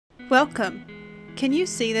Welcome. Can you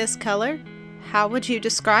see this color? How would you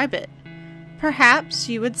describe it? Perhaps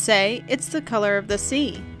you would say it's the color of the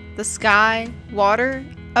sea, the sky, water,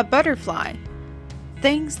 a butterfly.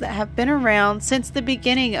 Things that have been around since the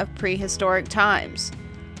beginning of prehistoric times.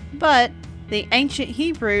 But the ancient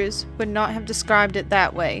Hebrews would not have described it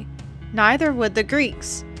that way. Neither would the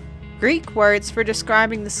Greeks. Greek words for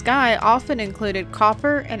describing the sky often included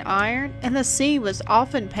copper and iron, and the sea was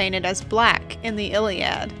often painted as black in the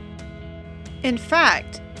Iliad. In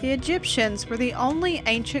fact, the Egyptians were the only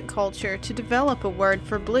ancient culture to develop a word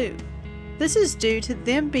for blue. This is due to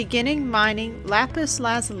them beginning mining lapis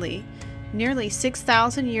lazuli nearly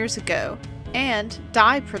 6,000 years ago, and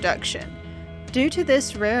dye production. Due to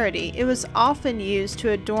this rarity, it was often used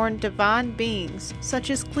to adorn divine beings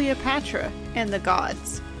such as Cleopatra and the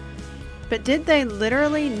gods. But did they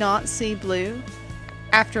literally not see blue?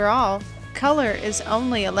 After all, color is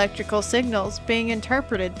only electrical signals being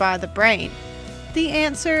interpreted by the brain. The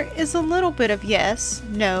answer is a little bit of yes,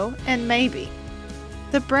 no, and maybe.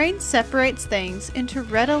 The brain separates things into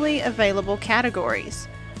readily available categories: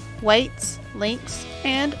 weights, lengths,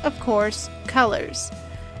 and, of course, colors.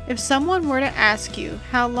 If someone were to ask you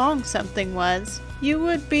how long something was, you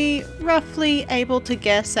would be roughly able to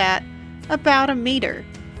guess at about a meter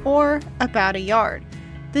or about a yard.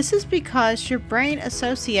 This is because your brain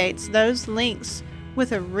associates those lengths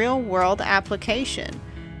with a real-world application.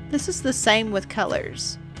 This is the same with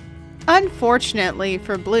colors. Unfortunately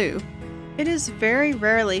for blue, it is very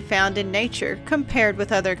rarely found in nature compared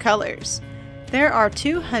with other colors. There are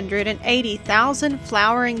 280,000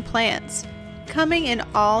 flowering plants, coming in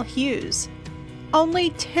all hues. Only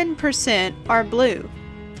 10% are blue.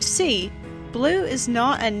 See, blue is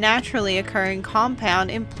not a naturally occurring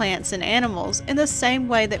compound in plants and animals in the same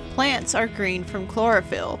way that plants are green from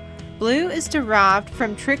chlorophyll. Blue is derived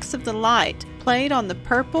from tricks of the light played on the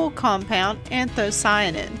purple compound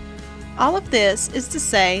anthocyanin. All of this is to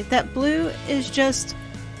say that blue is just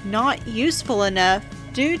not useful enough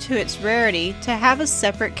due to its rarity to have a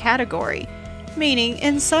separate category, meaning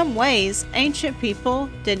in some ways ancient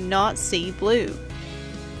people did not see blue.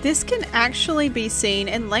 This can actually be seen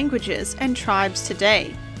in languages and tribes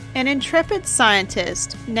today. An intrepid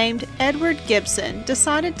scientist named Edward Gibson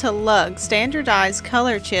decided to lug standardized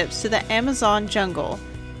color chips to the Amazon jungle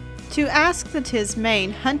to ask the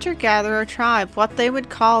Tismane hunter-gatherer tribe what they would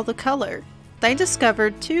call the color. They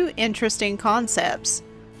discovered two interesting concepts.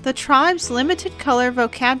 The tribe's limited color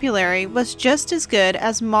vocabulary was just as good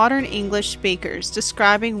as modern English speakers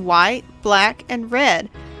describing white, black, and red,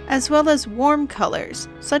 as well as warm colors,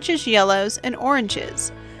 such as yellows and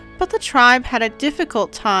oranges. But the tribe had a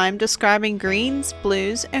difficult time describing greens,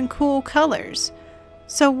 blues, and cool colors.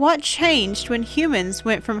 So what changed when humans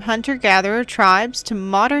went from hunter-gatherer tribes to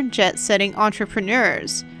modern jet-setting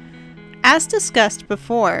entrepreneurs? As discussed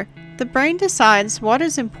before, the brain decides what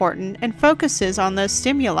is important and focuses on those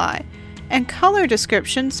stimuli, and color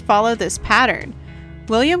descriptions follow this pattern.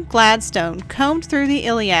 William Gladstone combed through the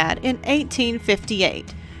Iliad in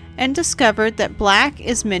 1858 and discovered that black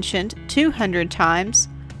is mentioned 200 times,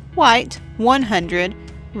 white 100,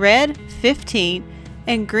 red 15,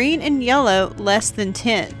 and green and yellow less than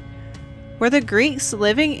 10. Were the Greeks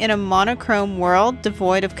living in a monochrome world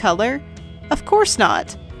devoid of color? Of course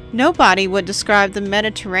not. Nobody would describe the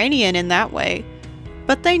Mediterranean in that way.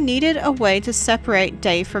 But they needed a way to separate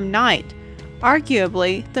day from night,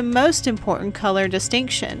 arguably the most important color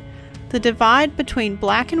distinction. The divide between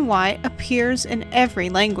black and white appears in every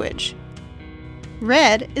language.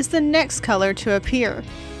 Red is the next color to appear,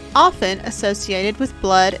 often associated with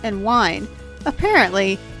blood and wine.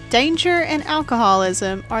 Apparently, danger and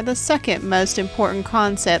alcoholism are the second most important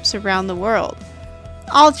concepts around the world.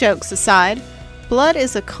 All jokes aside, blood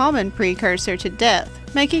is a common precursor to death,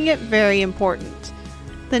 making it very important.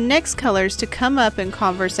 The next colors to come up in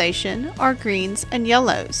conversation are greens and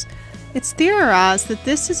yellows. It's theorized that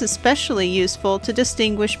this is especially useful to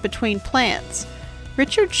distinguish between plants.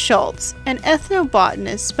 Richard Schultz, an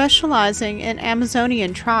ethnobotanist specializing in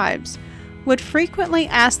Amazonian tribes, would frequently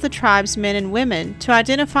ask the tribe's men and women to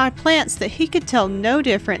identify plants that he could tell no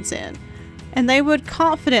difference in, and they would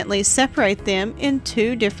confidently separate them in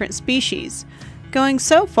two different species, going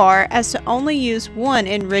so far as to only use one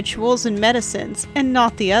in rituals and medicines and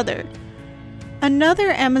not the other. Another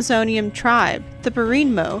Amazonian tribe, the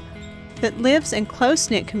Barinmo, that lives in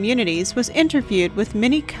close-knit communities, was interviewed with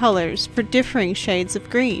many colors for differing shades of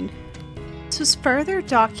green. This was further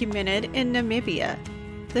documented in Namibia.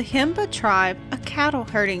 The Himba tribe, a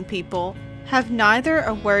cattle-herding people, have neither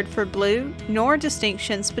a word for blue nor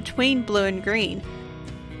distinctions between blue and green,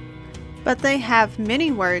 but they have many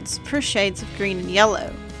words for shades of green and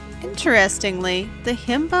yellow. Interestingly, the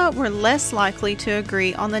Himba were less likely to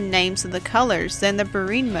agree on the names of the colors than the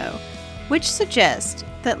Barinmo, which suggests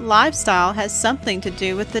that lifestyle has something to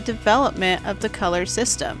do with the development of the color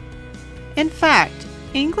system. In fact,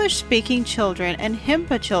 English-speaking children and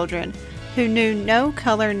Himba children who knew no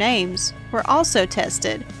color names were also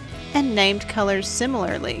tested and named colors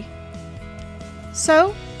similarly.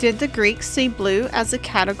 So, did the Greeks see blue as a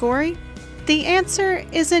category? The answer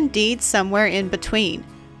is indeed somewhere in between,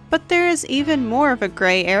 but there is even more of a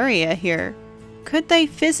gray area here. Could they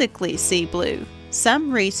physically see blue?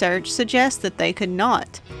 Some research suggests that they could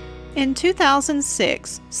not. In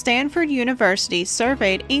 2006, Stanford University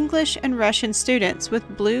surveyed English and Russian students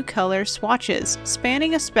with blue color swatches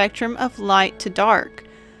spanning a spectrum of light to dark.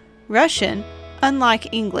 Russian,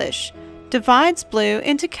 unlike English, divides blue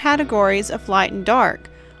into categories of light and dark,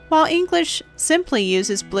 while English simply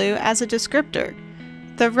uses blue as a descriptor.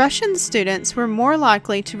 The Russian students were more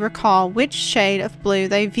likely to recall which shade of blue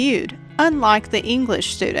they viewed, unlike the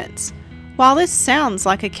English students. While this sounds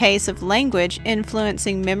like a case of language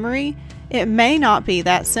influencing memory, it may not be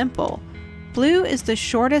that simple. Blue is the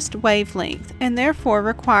shortest wavelength and therefore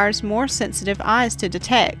requires more sensitive eyes to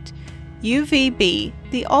detect. UVB,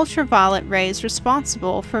 the ultraviolet rays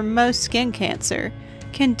responsible for most skin cancer,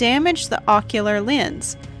 can damage the ocular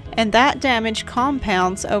lens, and that damage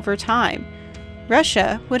compounds over time.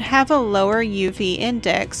 Russia would have a lower UV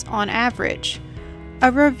index on average.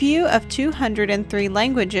 A review of 203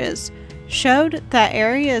 languages showed that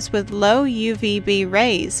areas with low UVB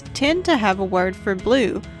rays tend to have a word for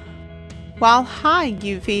blue, while high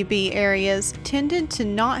UVB areas tended to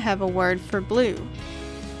not have a word for blue.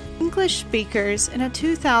 English speakers in a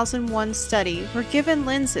 2001 study were given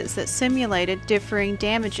lenses that simulated differing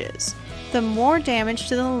damages. The more damage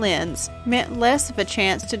to the lens meant less of a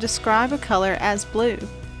chance to describe a color as blue.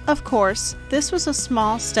 Of course, this was a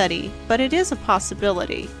small study, but it is a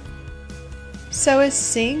possibility. So is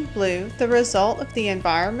seeing blue the result of the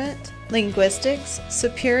environment, linguistics,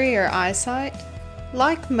 superior eyesight?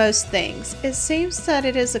 Like most things, it seems that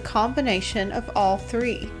it is a combination of all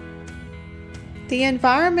three. The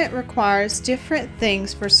environment requires different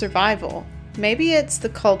things for survival. Maybe it's the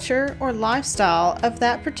culture or lifestyle of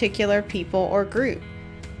that particular people or group.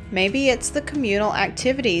 Maybe it's the communal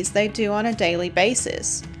activities they do on a daily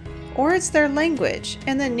basis. Or it's their language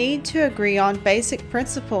and the need to agree on basic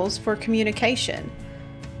principles for communication.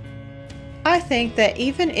 I think that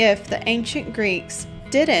even if the ancient Greeks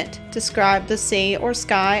didn't describe the sea or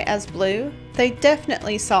sky as blue, they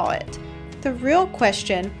definitely saw it. The real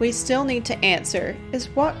question we still need to answer is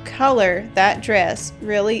what color that dress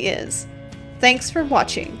really is. Thanks for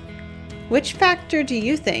watching. Which factor do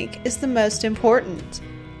you think is the most important?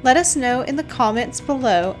 Let us know in the comments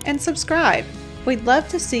below and subscribe. We'd love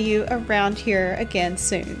to see you around here again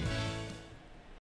soon.